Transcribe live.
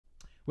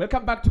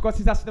Welcome back to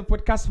Kossi's Arsenal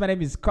podcast. My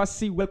name is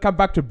Kossi. Welcome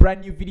back to a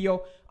brand new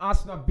video.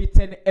 Arsenal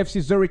beaten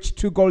FC Zurich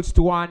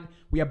 2-1.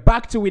 We are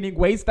back to winning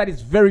ways. That is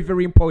very,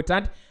 very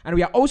important. And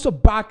we are also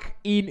back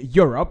in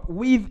Europe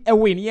with a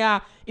win.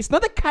 Yeah, it's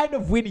not the kind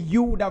of win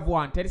you would have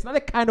wanted. It's not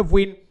the kind of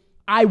win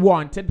I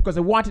wanted, because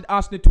I wanted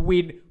Arsenal to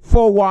win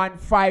 4-1,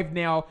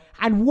 5-0.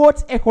 And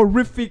what a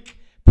horrific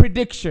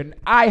prediction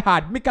I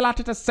had. Mikel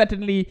Arteta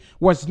certainly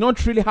was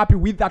not really happy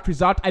with that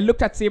result. I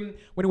looked at him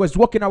when he was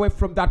walking away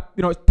from that,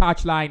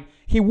 touchline.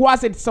 He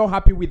wasn't so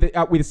happy with the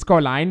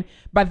scoreline,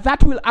 but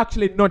that will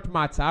actually not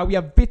matter. We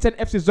have beaten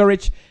FC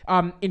Zurich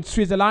in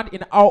Switzerland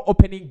in our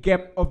opening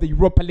game of the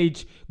Europa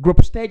League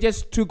group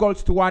stages,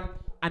 2-1,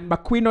 and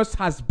Marquinos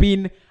has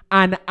been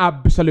an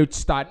absolute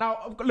star.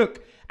 Now,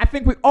 look, I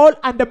think we all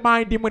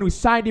undermined him when we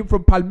signed him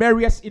from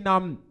Palmeiras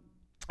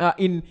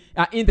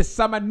in the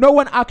summer. No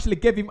one actually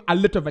gave him a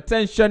lot of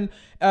attention.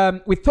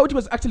 We thought he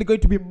was actually going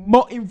to be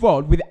more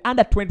involved with the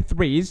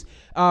under-23s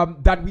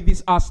than with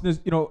this Arsenal's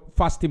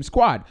first team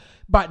squad.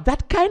 But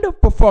that kind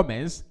of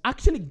performance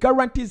actually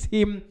guarantees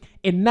him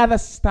another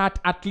start,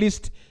 at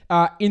least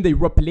in the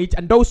Europa League,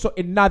 and also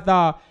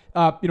another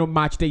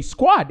match day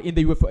squad in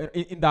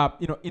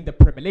the in the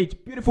Premier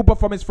League. Beautiful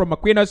performance from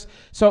Marquinos.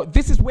 So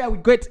this is where we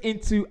get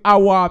into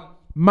our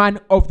man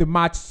of the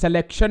match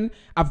selection.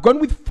 I've gone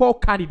with 4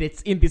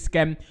 candidates in this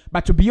game,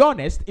 but to be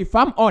honest, if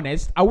I'm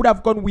honest, I would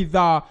have gone with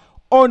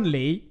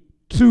only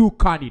 2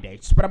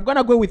 candidates, but I'm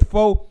gonna go with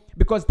 4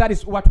 because that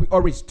is what we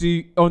always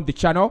do on the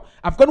channel.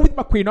 I've gone with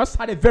Marquinos.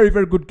 Had a very,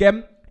 very good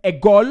game, a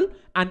goal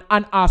and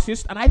an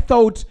assist, and I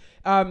thought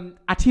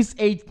at his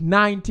age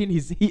 19,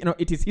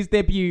 it is his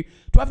debut,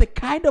 to have the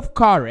kind of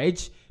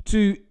courage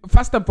to,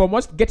 first and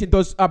foremost, get in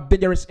those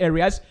dangerous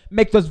areas,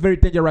 make those very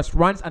dangerous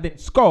runs, and then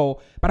score,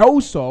 but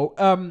also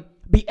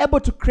be able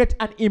to create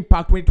an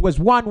impact when it was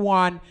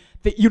 1-1.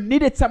 You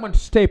needed someone to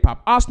step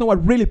up. Arsenal were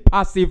really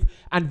passive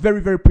and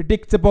very, very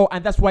predictable,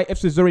 and that's why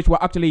FC Zurich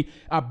were actually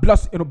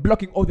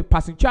blocking all the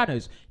passing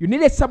channels. You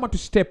needed someone to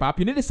step up.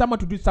 You needed someone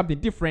to do something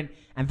different,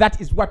 and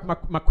that is what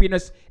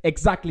Marquinos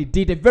exactly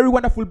did. A very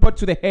wonderful ball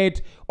to the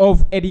head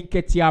of Edin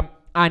Ketia,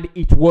 and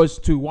it was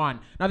 2-1.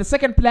 Now, the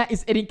second player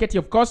is Edin Ketia,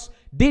 of course,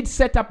 did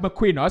set up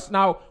Marquinos.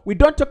 Now, we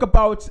don't talk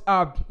about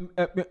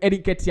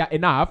Edin Ketia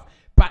enough,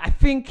 but I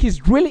think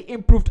he's really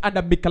improved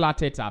under Mikel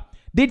Arteta.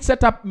 Did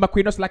set up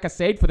Marquinos, like I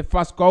said, for the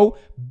first goal.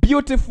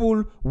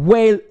 Beautiful,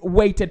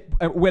 well-weighted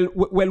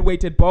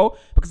ball,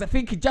 because I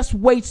think he just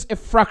waits a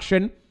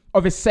fraction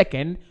of a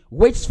second,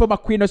 waits for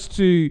Marquinos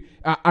to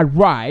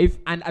arrive,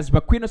 and as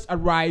Marquinos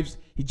arrives,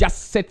 he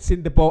just sets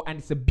in the ball, and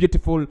it's a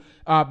beautiful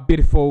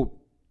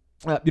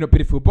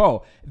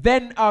ball.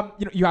 Then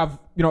you have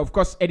of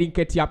course Edin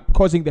Ketia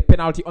causing the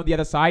penalty on the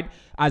other side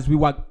as we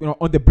were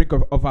on the brink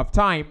of half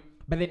time,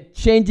 but then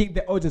changing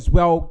the odds as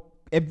well.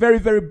 A very,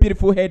 very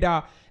beautiful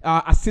header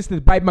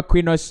assisted by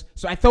Marquinos.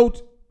 So I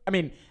thought,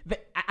 I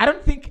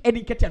don't think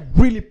Edin Ketia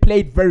really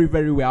played very,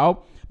 very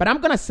well, but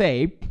I'm gonna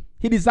say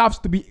he deserves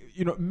to be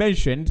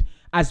mentioned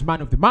as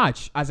man of the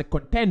match, as a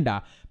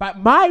contender. But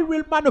my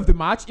real man of the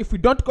match, if we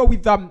don't go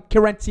with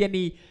Kieran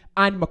Tierney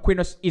and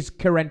Marquinos, is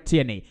Kieran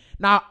Tierney.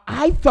 Now,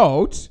 I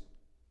thought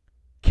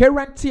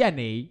Kieran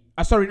Tierney,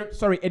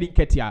 Edin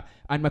Ketia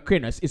and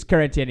Marquinos is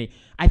Kieran Tierney.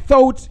 I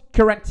thought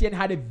Kieran Tierney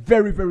had a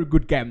very, very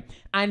good game.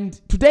 And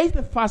today is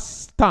the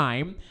first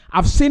time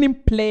I've seen him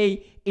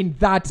play in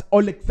that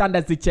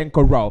Alexander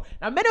Zinchenko role.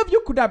 Now, many of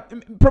you could have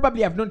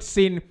probably have not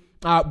seen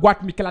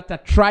what Mikel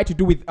Arteta tried to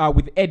do with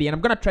Eddie, and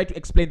I'm gonna try to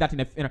explain that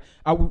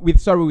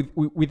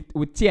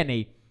with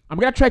Tierney. I'm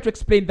gonna try to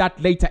explain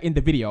that later in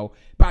the video.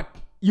 But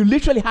you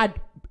literally had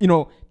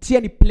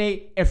Tierney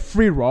play a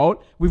free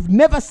role. We've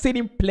never seen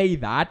him play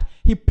that.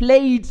 He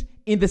played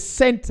in the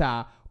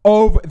center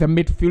of the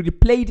midfield. He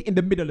played in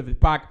the middle of the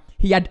park.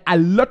 He had a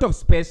lot of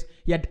space.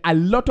 He had a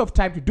lot of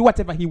time to do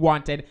whatever he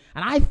wanted.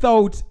 And I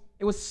thought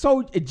it was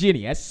so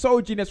genius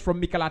from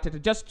Mikel Arteta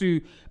just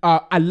to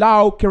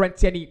allow Kieran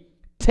Tierney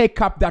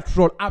take up that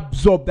role,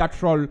 absorb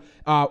that role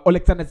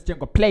Alexander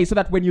Zinchenko play, so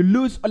that when you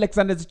lose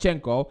Alexander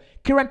Zinchenko,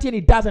 Kieran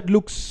Tierney doesn't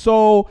look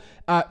so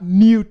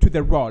new to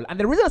the role. And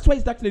the reason that's why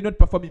he's actually not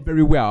performing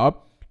very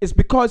well is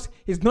because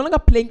he's no longer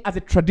playing as a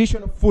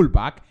traditional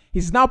fullback.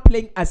 He's now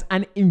playing as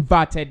an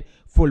inverted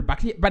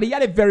fullback. But he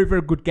had a very,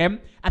 very good game.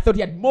 I thought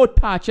he had more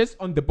touches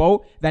on the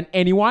ball than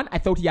anyone. I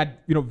thought he had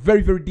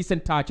very, very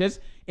decent touches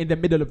in the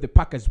middle of the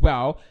park as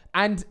well.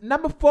 And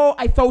number 4,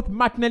 I thought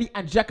Martinelli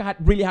and Xhaka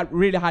really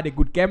had a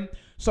good game.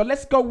 So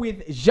let's go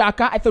with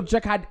Xhaka. I thought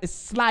Xhaka had a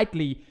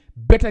slightly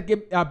better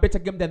game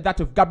than that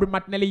of Gabriel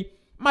Martinelli.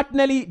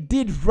 Martinelli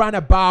did run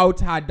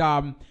about, had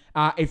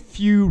a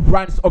few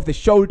runs off the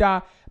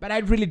shoulder, but I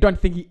really don't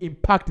think he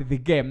impacted the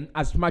game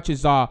as much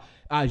as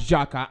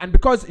Xhaka. And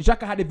because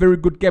Xhaka had a very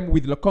good game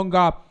with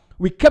Lokonga,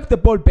 we kept the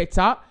ball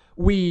better.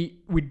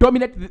 we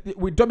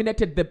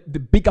dominated the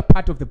bigger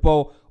part of the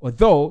ball,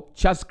 although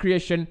chance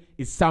creation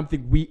is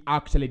something we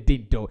actually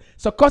didn't do.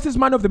 So Kossi's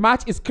man of the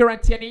match is Kieran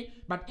Tierney,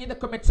 but in the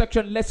comment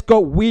section, let's go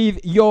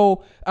with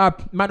your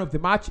man of the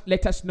match.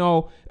 Let us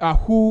know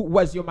who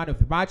was your man of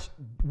the match.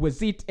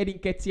 Was it Eddie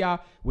Nketiah?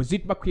 Was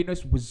it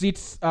Marquinos? Was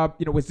it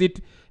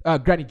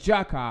Granit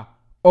Xhaka?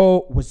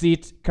 Or was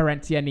it Kieran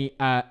Tierney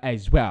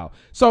as well?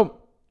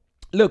 So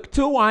look,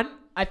 2-1.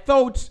 I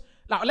thought.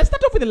 Now, let's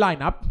start off with the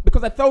lineup,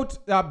 because I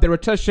thought the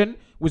rotation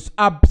was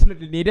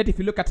absolutely needed. If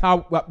you look at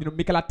how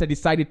Mikel Arteta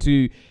decided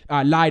to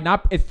line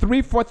up a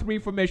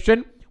 3-4-3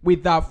 formation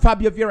with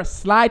Fabio Vieira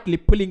slightly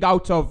pulling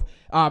out of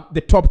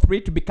the top 3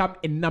 to become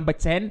a number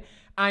 10.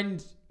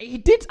 And he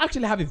did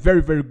actually have a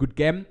very, very good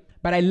game,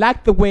 but I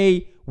like the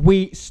way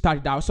we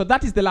started out. So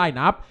that is the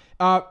lineup.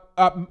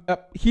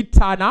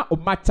 Turner or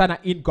Matt Turner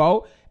in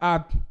goal.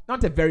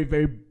 Not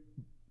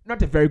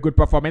a very good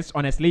performance,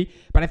 honestly,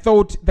 but I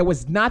thought there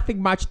was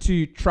nothing much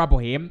to trouble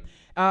him.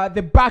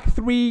 The back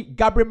 3,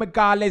 Gabriel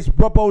Magalhaes,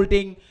 Rob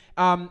Holding,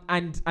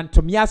 and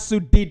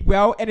Tomiyasu did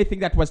well. Anything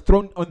that was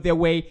thrown on their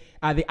way,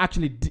 they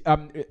actually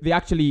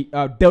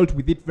dealt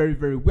with it very,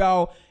 very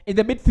well. In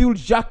the midfield,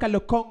 Xhaka,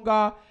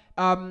 Lokonga,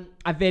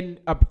 and then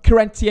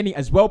Kieran Tierney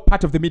as well,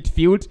 part of the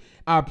midfield.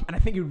 And I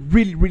think he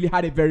really, really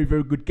had a very,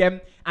 very good game.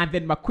 And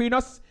then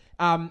Marquinos,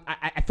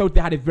 I thought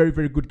they had a very,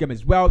 very good game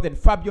as well. Then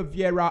Fabio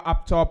Vieira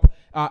up top,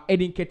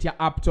 Eddie Nketiah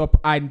up top,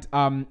 and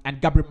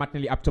Gabriel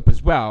Martinelli up top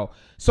as well.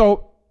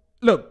 So,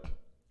 look,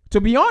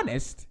 to be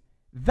honest,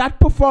 that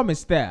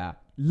performance there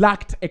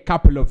lacked a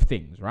couple of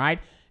things, right?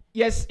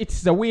 Yes,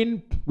 it's a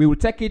win. We will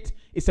take it.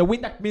 It's a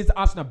win that means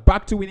Arsenal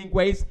back to winning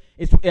ways.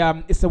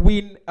 It's a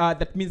win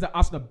that means that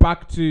Arsenal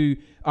back to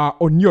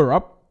on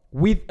Europe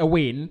with a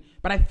win.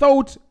 But I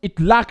thought it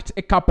lacked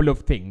a couple of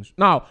things.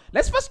 Now,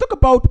 let's first talk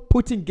about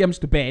putting games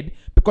to bed,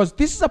 because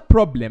this is a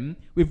problem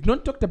we've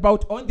not talked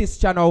about on this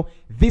channel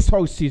this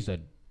whole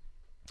season.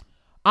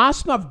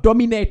 Arsenal have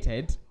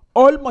dominated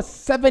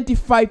almost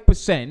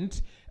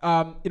 75%,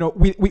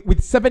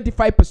 with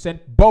 75%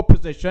 ball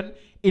possession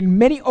in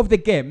many of the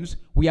games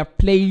we have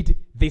played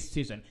this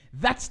season.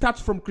 That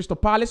starts from Crystal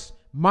Palace,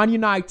 Man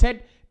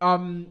United.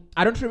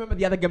 I don't remember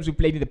the other games we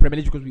played in the Premier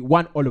League because we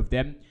won all of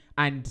them,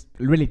 and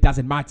it really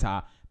doesn't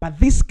matter. But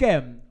this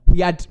game, we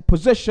had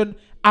possession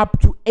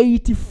up to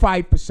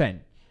 85%.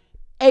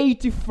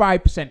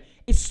 85%.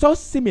 It's so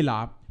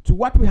similar to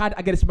what we had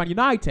against Man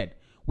United.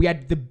 We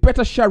had the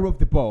better share of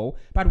the ball,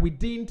 but we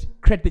didn't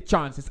create the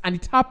chances. And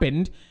it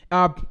happened.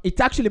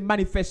 It actually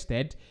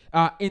manifested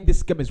in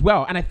this game as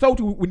well. And I thought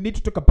we need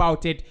to talk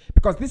about it,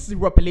 because this is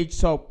Europa League,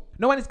 so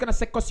no one is going to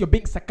say, because you're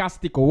being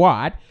sarcastic or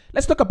what.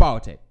 Let's talk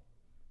about it.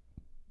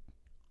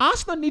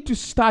 Arsenal need to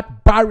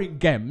start barring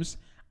games.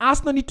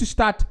 Arsenal need to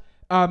start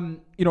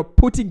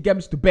putting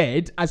games to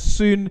bed as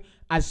soon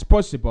as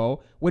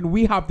possible when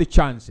we have the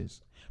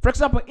chances. For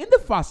example, in the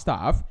first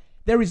half,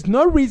 there is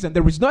no reason,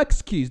 there is no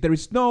excuse, there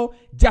is no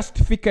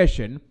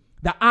justification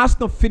that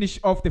Arsenal finished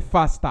off the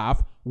first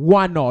half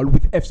 1-0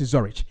 with FC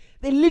Zurich.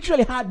 They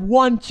literally had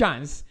one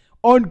chance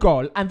on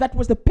goal, and that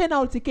was the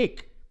penalty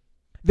kick.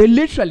 They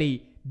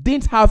literally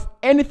didn't have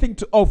anything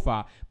to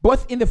offer,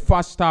 both in the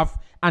first half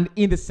and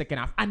in the second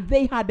half, and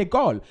they had a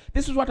goal.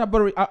 This is what I've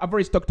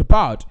already talked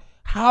about.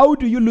 How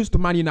do you lose to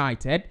Man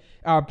United?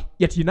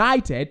 Yet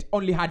United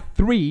only had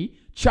 3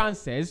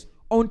 chances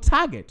on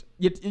target.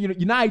 Yet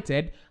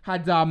United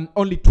had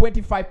only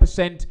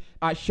 25%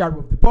 share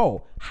of the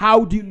ball.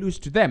 How do you lose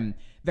to them?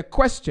 The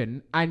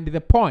question and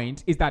the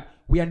point is that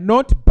we are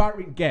not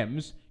barring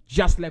games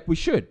just like we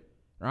should,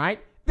 right?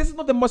 This is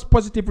not the most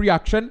positive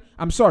reaction.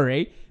 I'm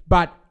sorry,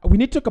 but we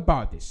need to talk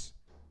about this.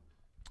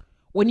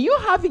 When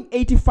you're having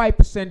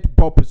 85%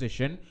 ball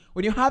position,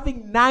 when you're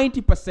having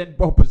 90%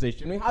 ball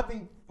position, when you're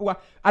having,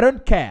 I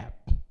don't care.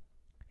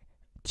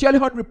 Thierry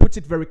Henry puts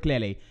it very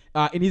clearly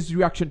in his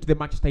reaction to the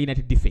Manchester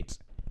United defeat.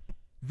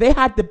 They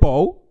had the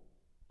ball,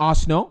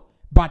 Arsenal,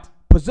 but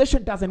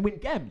possession doesn't win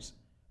games,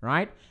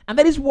 right? And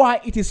that is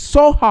why it is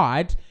so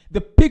hard.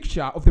 The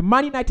picture of the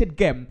Man United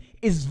game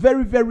is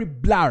very, very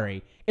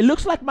blurry. It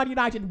looks like Man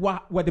United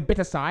were the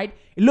better side.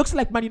 It looks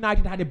like Man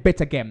United had a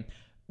better game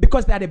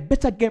because they had a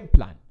better game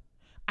plan.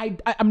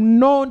 I'm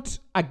not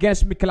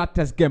against Mikel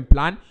Arteta's game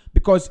plan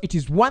because it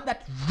is one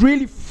that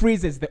really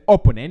freezes the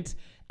opponent.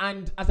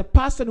 And as a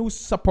person who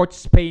supports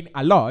Spain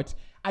a lot,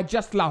 I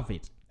just love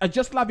it. I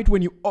just love it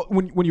when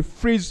you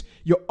freeze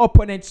your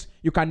opponents.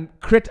 You can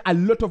create a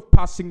lot of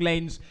passing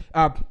lanes.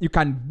 You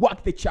can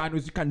work the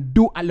channels. You can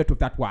do a lot of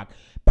that work.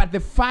 But the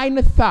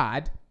final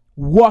third,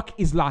 work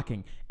is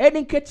lacking.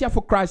 Eddie Nketiah,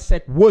 for Christ's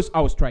sake, was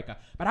our striker.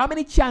 But how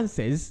many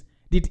chances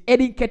did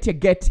Eddie Nketiah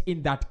get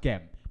in that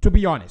game? To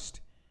be honest,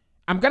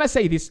 I'm going to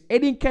say this.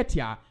 Eddie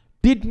Nketiah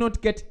did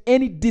not get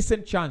any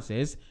decent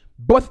chances,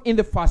 both in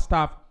the first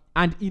half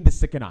and in the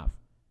second half.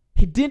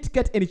 He didn't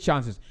get any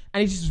chances.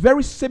 And it is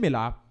very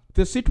similar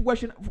to the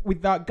situation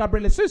with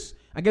Gabriel Jesus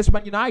against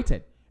Man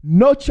United.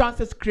 No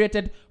chances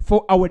created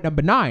for our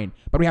number 9.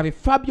 But we have a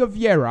Fabio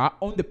Vieira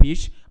on the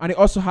pitch. And we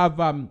also have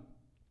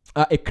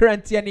a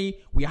Kieran Tierney.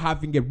 We are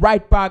having a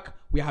right back.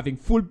 we're having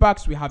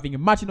fullbacks, we're having a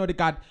Martin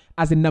Odegaard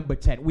as a number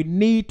 10. We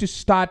need to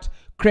start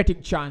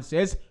creating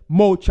chances,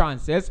 more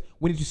chances.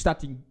 We need to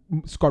start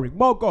scoring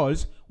more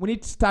goals. We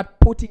need to start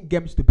putting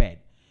games to bed.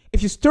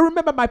 If you still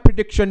remember my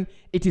prediction,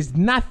 it is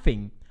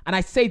nothing. And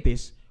I say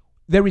this,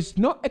 there is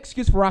no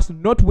excuse for us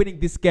not winning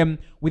this game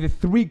with a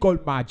 3-goal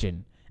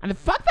margin. And the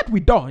fact that we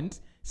don't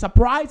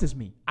surprises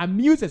me,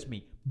 amuses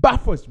me,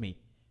 baffles me.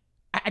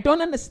 I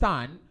don't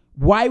understand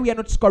why we are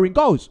not scoring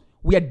goals.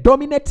 We are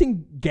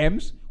dominating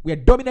games. We are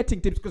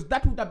dominating teams, because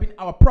that would have been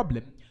our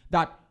problem.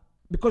 That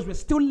because we're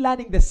still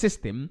learning the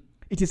system,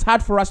 it is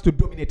hard for us to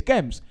dominate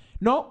games.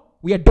 No,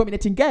 we are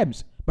dominating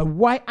games. But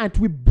why aren't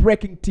we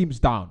breaking teams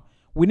down?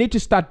 We need to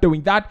start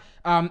doing that,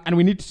 and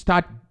we need to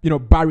start,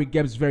 barring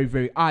games very,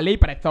 very early.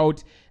 But I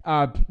thought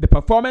the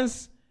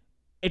performance,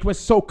 it was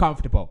so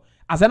comfortable.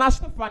 As an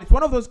Arsenal fan, it's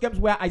one of those games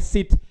where I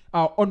sit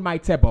on my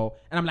table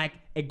and I'm like,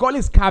 a goal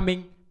is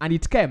coming, and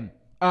it came.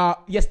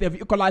 Yes, they've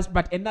equalized,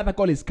 but another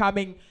goal is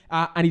coming,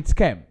 and it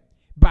came.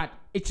 But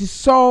it is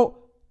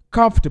so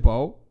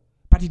comfortable,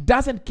 but it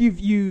doesn't give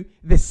you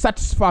the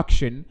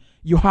satisfaction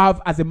you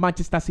have as a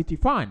Manchester City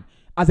fan,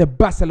 as a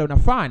Barcelona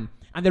fan.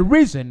 And the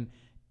reason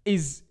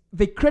is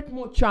they create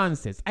more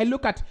chances. I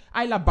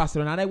love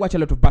Barcelona, and I watch a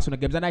lot of Barcelona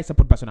games, and I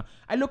support Barcelona.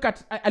 I look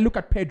at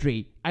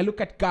Pedri, I look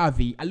at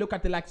Gavi, I look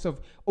at the likes of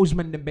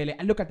Ousmane Dembele,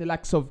 I look at the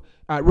likes of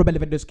Robert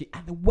Lewandowski,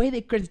 and the way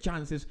they create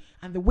chances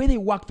and the way they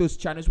work those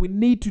channels. We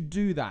need to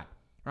do that,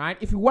 right?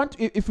 If we want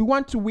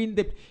to win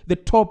the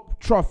top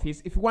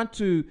trophies, if we want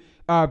to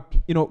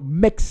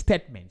make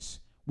statements,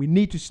 we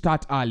need to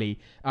start early,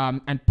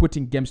 and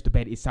putting games to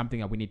bed is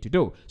something that we need to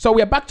do. So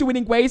we are back to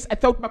winning ways. I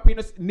thought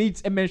Marquinos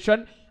needs a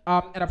mention.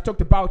 And I've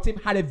talked about him.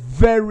 Had a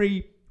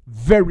very,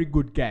 very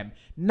good game.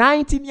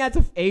 19 years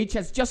of age,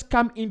 has just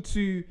come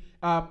into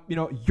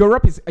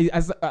Europe.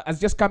 Has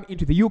just come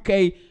into the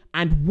UK,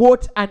 and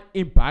what an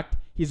impact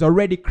he's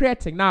already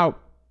creating. Now,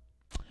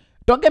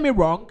 don't get me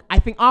wrong. I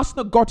think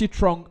Arsenal got it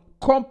wrong,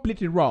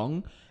 completely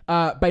wrong,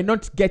 by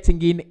not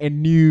getting in a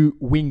new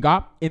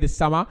winger in the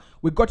summer.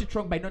 We got it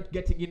wrong by not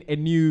getting in a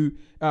new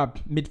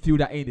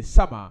midfielder in the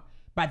summer.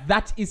 But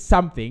that is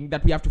something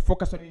that we have to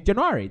focus on in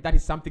January. That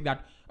is something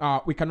that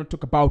we cannot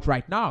talk about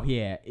right now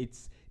here.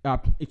 It's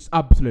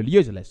absolutely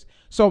useless.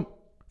 So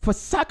for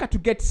Saka to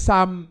get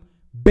some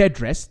bed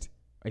rest,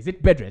 is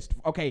it bed rest?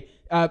 Okay,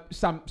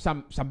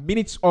 some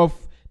minutes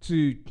off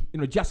to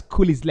just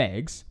cool his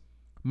legs.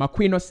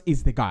 Marquinos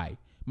is the guy.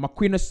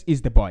 Marquinos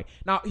is the boy.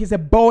 Now he's a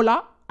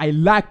bowler. I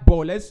like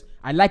bowlers.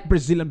 I like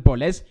Brazilian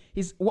bowlers.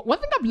 One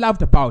thing I've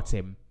loved about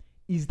him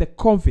is the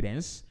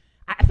confidence.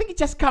 I think it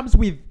just comes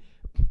with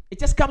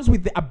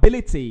the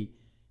ability.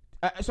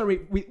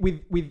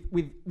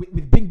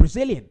 With being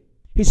Brazilian.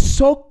 He's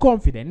so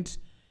confident.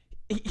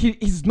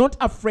 He's not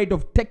afraid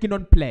of taking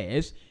on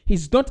players.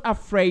 He's not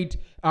afraid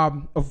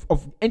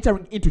of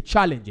entering into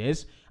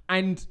challenges.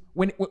 And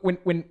when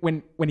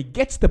he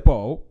gets the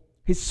ball,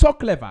 he's so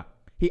clever.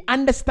 He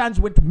understands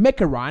when to make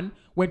a run,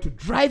 when to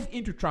drive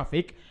into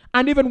traffic,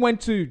 and even when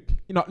to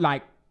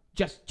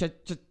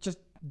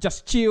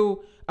just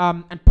chill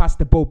and pass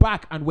the ball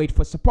back and wait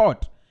for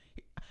support.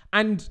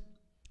 And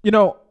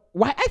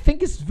why I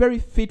think is very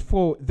fit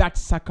for that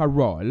Saka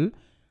role.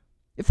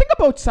 You think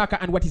about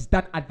Saka and what he's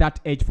done at that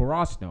age for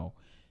Arsenal.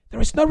 There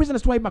is no reason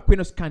as to why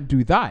Marquinos can't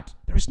do that.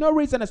 There is no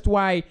reason as to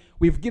why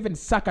we've given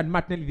Saka and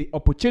Martinelli the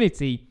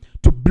opportunity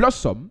to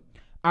blossom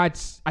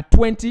at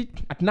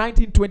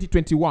 19, 20,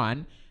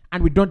 21,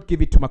 and we don't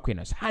give it to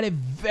Marquinos. Had a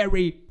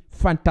very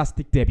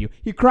fantastic debut.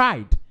 He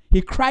cried.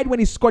 He cried when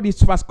he scored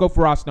his first goal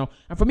for Arsenal.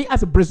 And for me,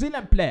 as a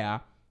Brazilian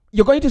player,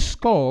 you're going to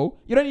score.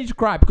 You don't need to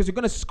cry, because you're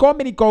going to score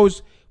many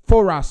goals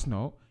for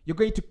Arsenal. You're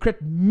going to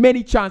create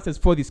many chances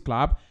for this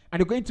club, and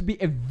you're going to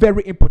be a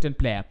very important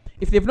player.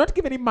 If they've not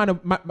given him man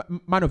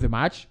of the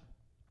match,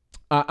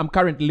 I'm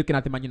currently looking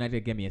at the Man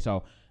United game here,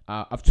 so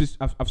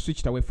I've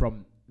switched away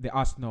from the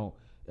Arsenal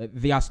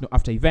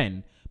after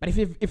event. But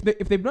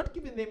if they've not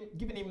given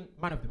him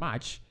man of the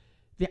match,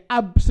 they're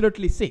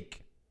absolutely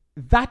sick.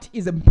 That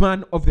is a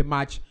man of the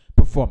match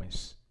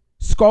performance.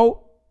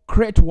 Score,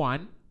 create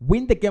one,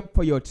 win the game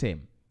for your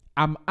team.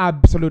 I'm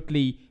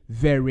absolutely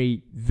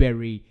very,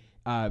 very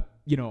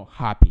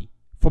happy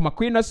for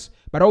Marquinos,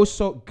 but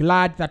also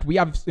glad that we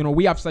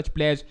have such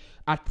players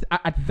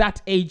at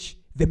that age.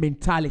 The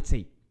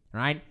mentality,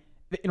 right?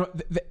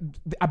 The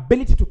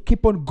ability to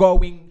keep on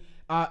going,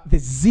 the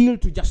zeal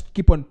to just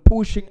keep on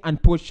pushing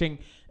and pushing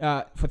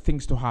for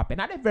things to happen.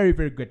 Had a very,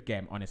 very good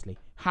game, honestly.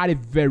 Had a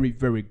very,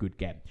 very good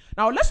game.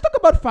 Now let's talk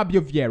about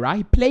Fabio Vieira.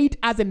 He played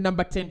as a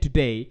number 10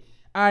 today,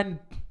 and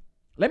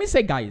let me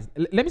say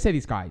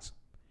this, guys.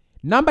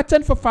 Number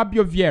 10 for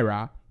Fabio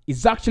Vieira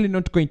is actually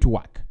not going to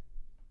work.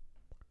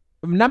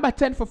 Number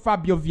 10 for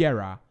Fabio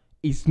Vieira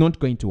is not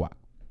going to work.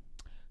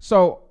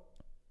 So,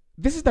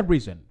 this is the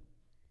reason.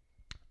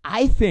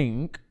 I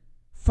think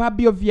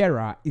Fabio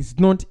Vieira is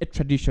not a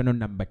traditional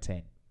number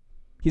 10.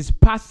 His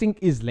passing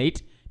is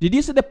late. Did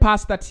you see the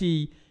pass that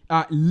he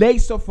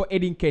lays off for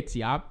Edin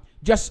Ketia?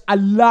 Just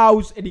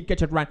allows Edin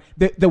Ketia to run.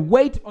 The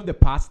weight on the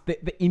pass,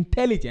 the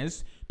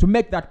intelligence to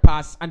make that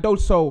pass, and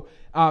also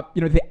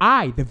the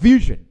eye, the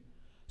vision.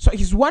 So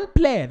he's one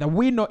player that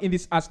we know in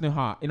this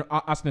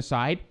Arsenal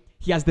side.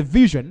 He has the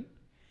vision,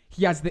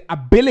 he has the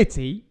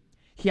ability,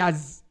 he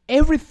has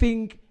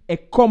everything a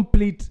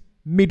complete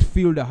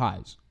midfielder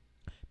has.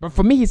 But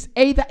for me, he's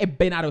either a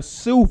Bernardo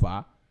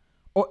Silva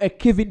or a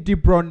Kevin De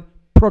Bruyne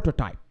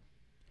prototype.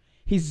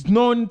 He's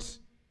not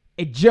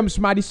a James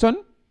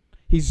Maddison.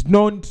 He's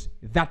not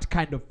that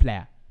kind of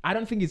player. I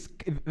don't think he's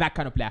that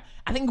kind of player.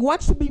 I think he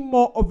wants to be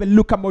more of a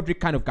Luka Modric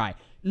kind of guy.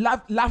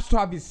 Loves to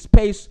have his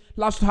space,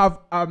 loves to have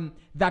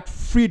that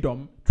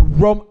freedom to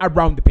roam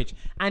around the pitch.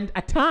 And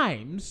at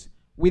times,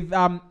 with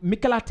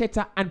Mikel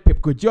Arteta and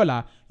Pep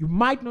Guardiola, you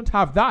might not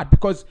have that,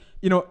 because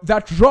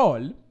that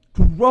role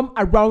to roam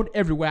around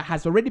everywhere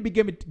has already been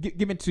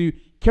given to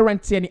Kieran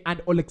Tierney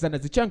and Alexander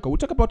Zinchenko. We'll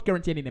talk about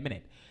Kieran Tierney in a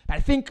minute. But I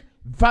think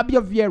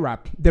Fabio Vieira,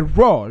 the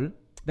role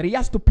that he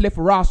has to play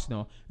for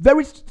Arsenal,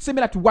 very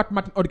similar to what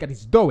Martin Odegaard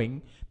is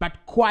doing, but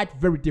quite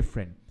very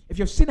different. If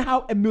you've seen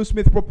how Emile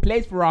Smith-Rowe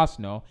plays for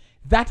Arsenal,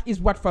 that is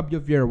what Fabio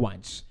Vieira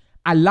wants.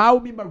 Allow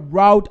him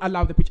around,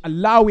 allow the pitch,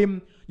 allow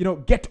him,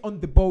 get on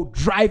the ball,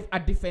 drive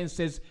at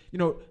defenses,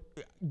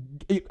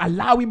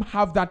 allow him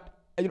have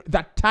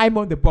that time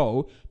on the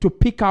ball to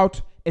pick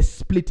out a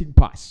splitting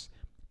pass.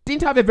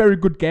 Didn't have a very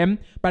good game,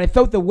 but I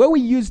thought the way we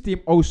used him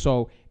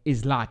also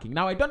is lacking.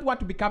 Now, I don't want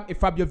to become a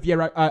Fabio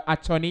Vieira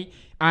attorney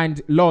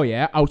and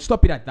lawyer. I'll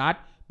stop it at that.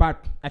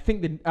 But I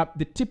think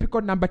the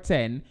typical number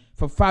 10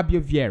 for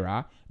Fabio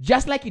Vieira,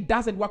 just like it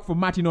doesn't work for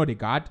Martin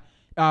Odegaard,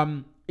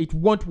 it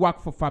won't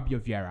work for Fabio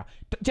Vieira.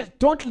 Just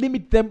don't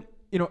limit them,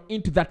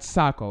 into that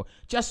circle.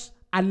 Just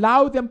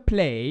allow them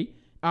play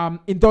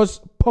in those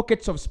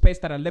pockets of space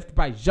that are left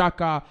by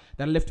Xhaka,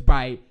 that are left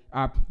by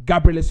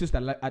Gabriel Jesus,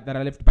 that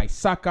are left by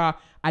Saka.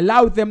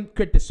 Allow them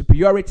create the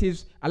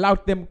superiorities. Allow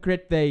them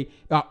create the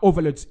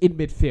overloads in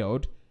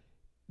midfield.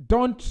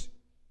 Don't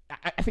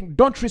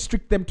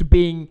restrict them to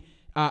being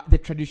the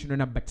traditional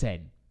number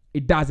 10.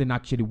 It doesn't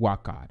actually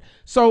work out.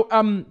 So,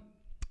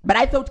 but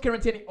I thought Kieran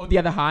Tierney, on the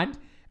other hand,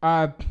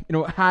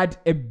 had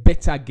a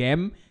better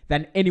game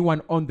than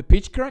anyone on the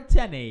pitch. Kieran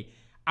Tierney,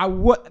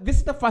 this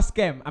is the first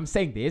game I'm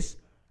saying this.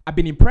 I've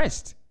been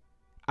impressed.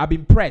 I've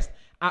been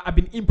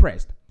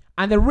impressed.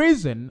 And the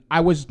reason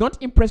I was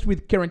not impressed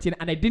with Kieran Tierney,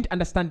 and I didn't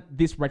understand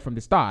this right from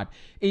the start,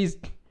 is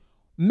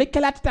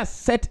Mikel Arteta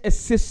set a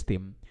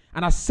system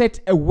and has set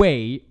a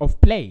way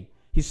of play.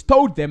 He's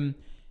told them,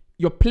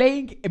 you're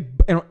playing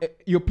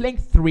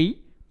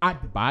 3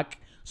 at the back.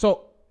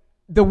 So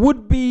there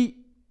would be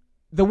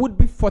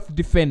fourth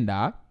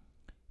defender,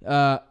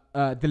 the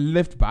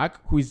left back,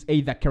 who is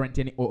either Kieran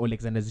Tierney or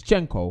Alexander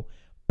Zinchenko,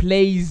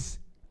 plays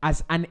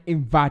as an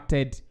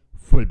inverted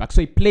fullback.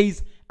 So he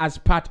plays as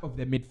part of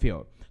the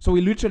midfield. So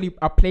we literally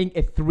are playing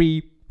a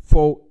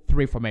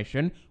 3-4-3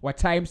 formation, or at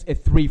times a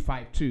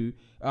 3-5-2,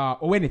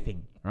 or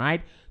anything,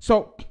 right?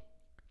 So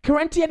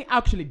Kieran Tierney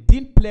actually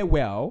didn't play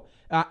well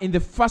in the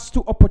first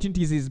 2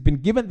 opportunities he's been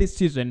given this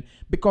season,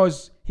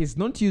 because he's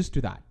not used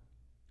to that.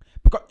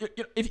 Because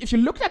if you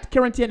look at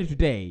Kieran Tierney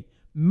today,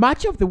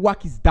 much of the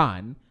work he's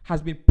done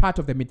has been part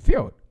of the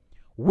midfield,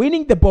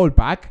 winning the ball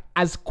back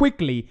as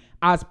quickly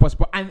as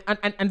possible. And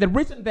the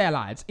reason there,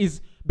 lads,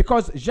 is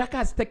because Xhaka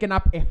has taken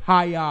up a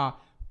higher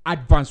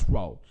advanced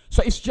role.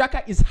 So if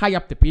Xhaka is high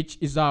up the pitch,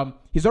 he's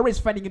always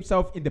finding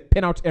himself in the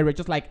penalty area,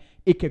 just like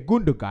Ike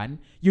Gundogan.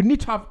 You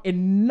need to have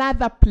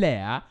another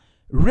player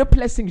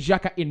replacing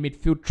Xhaka in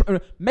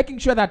midfield, making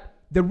sure that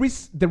there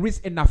is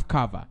enough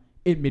cover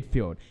in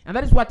midfield. And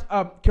that is what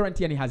Kieran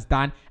Tierney has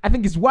done. I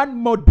think he's won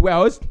more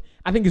duels.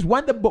 I think he's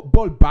won the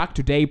ball back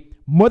today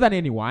more than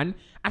anyone.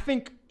 I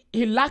think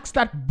he lacks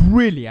that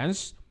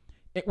brilliance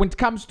when it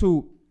comes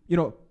to,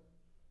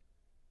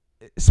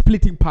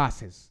 splitting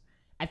passes.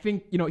 I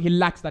think, he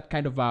lacks that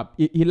kind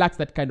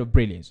of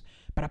brilliance.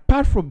 But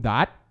apart from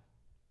that,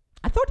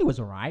 I thought he was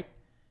all right.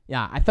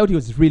 Yeah, I thought he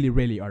was really,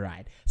 really all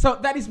right. So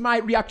that is my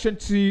reaction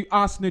to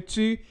Arsenal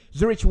 2,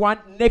 Zurich 1.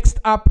 Next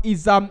up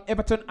is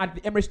Everton at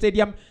the Emirates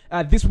Stadium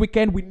this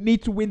weekend. We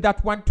need to win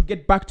that one to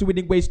get back to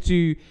winning ways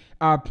in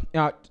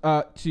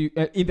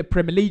the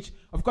Premier League.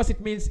 Of course, it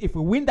means if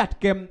we win that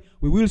game,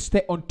 we will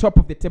stay on top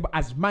of the table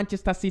as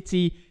Manchester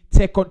City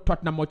take on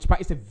Tottenham Hotspur.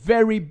 It's a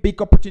very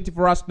big opportunity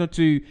for Arsenal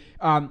to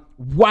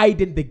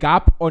widen the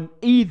gap on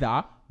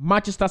either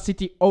Manchester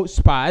City or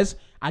Spurs.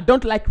 I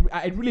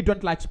really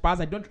don't like Spurs.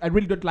 I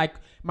really don't like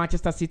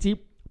Manchester City.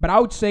 But I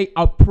would say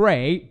I'll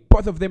pray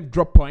both of them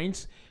drop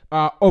points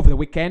over the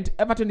weekend.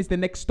 Everton is the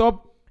next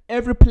stop.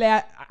 Every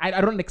player,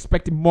 I don't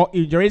expect more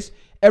injuries.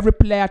 Every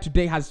player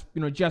today has,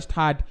 just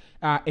had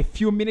a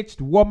few minutes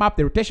to warm up.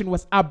 The rotation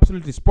was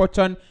absolutely spot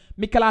on.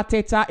 Mikel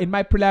Arteta, in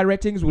my player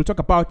ratings, we'll talk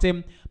about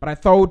him. But I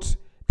thought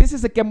this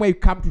is a game where you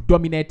come to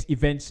dominate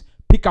events,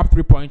 pick up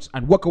 3 points,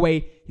 and walk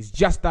away. He's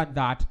just done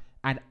that.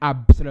 An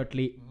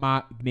absolutely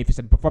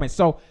magnificent performance.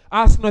 So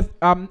Arsenal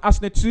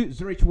 2,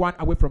 Zurich 1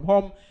 away from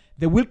home.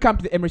 They will come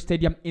to the Emirates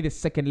Stadium in the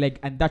second leg,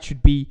 and that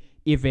should be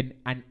even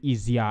an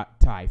easier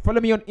tie. Follow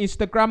me on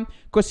Instagram,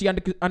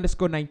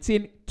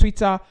 Kosi_19,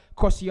 Twitter,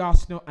 Kosi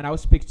Arsenal, and I'll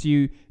speak to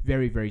you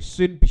very, very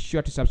soon. Be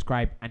sure to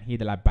subscribe and hit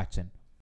the like button.